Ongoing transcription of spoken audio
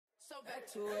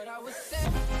Back to what I was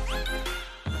saying.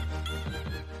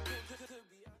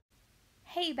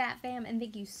 Hey BatFam, and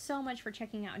thank you so much for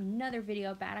checking out another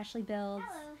video of BatAshley Builds.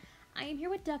 Hello. I am here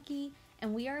with Ducky,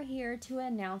 and we are here to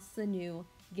announce the new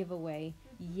giveaway.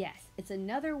 Yes, it's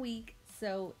another week,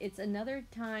 so it's another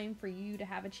time for you to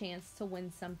have a chance to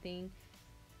win something,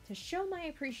 to show my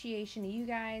appreciation to you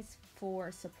guys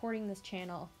for supporting this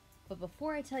channel. But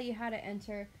before I tell you how to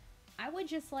enter, I would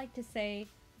just like to say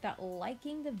that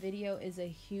liking the video is a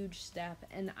huge step,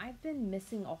 and I've been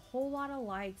missing a whole lot of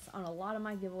likes on a lot of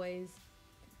my giveaways.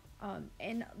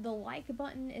 And the like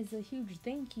button is a huge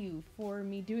thank you for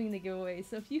me doing the giveaway.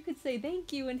 So if you could say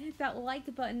thank you and hit that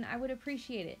like button, I would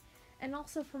appreciate it. And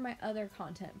also for my other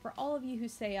content, for all of you who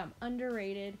say I'm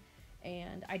underrated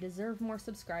and I deserve more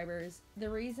subscribers, the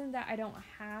reason that I don't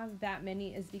have that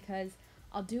many is because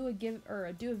I'll do a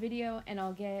video and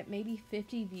I'll get maybe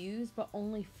 50 views but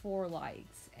only 4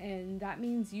 likes, and that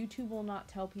means YouTube will not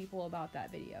tell people about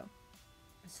that video.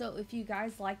 So if you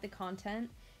guys like the content,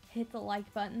 hit the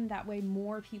like button, that way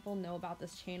more people know about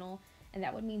this channel, and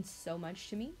that would mean so much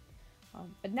to me.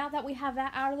 But now that we have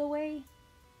that out of the way,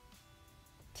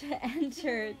 to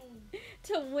enter,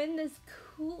 to win this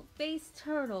cool face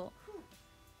turtle,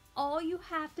 all you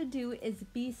have to do is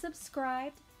be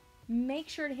subscribed. Make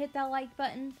sure to hit that like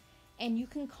button, and you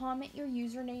can comment your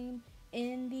username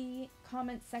in the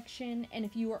comment section. And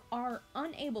if you are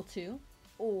unable to,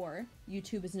 or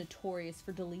YouTube is notorious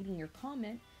for deleting your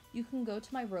comment, you can go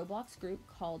to my Roblox group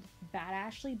called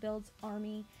BatAshley Builds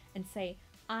Army and say,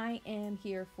 I am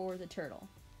here for the turtle.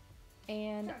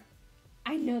 And Sure.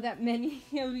 I know that many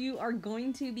of you are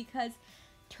going to, because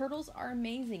turtles are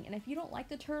amazing. And if you don't like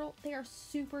the turtle, they are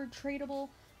super tradable.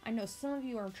 I know some of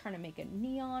you are trying to make a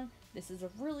neon. This is a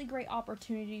really great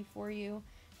opportunity for you,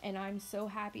 and I'm so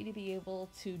happy to be able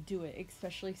to do it,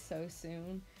 especially so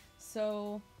soon.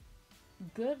 So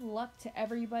good luck to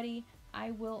everybody.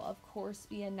 I will of course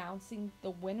be announcing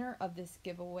the winner of this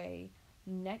giveaway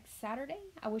next Saturday.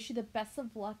 I wish you the best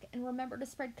of luck, and remember to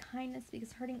spread kindness,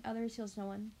 because hurting others heals no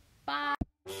one. Bye!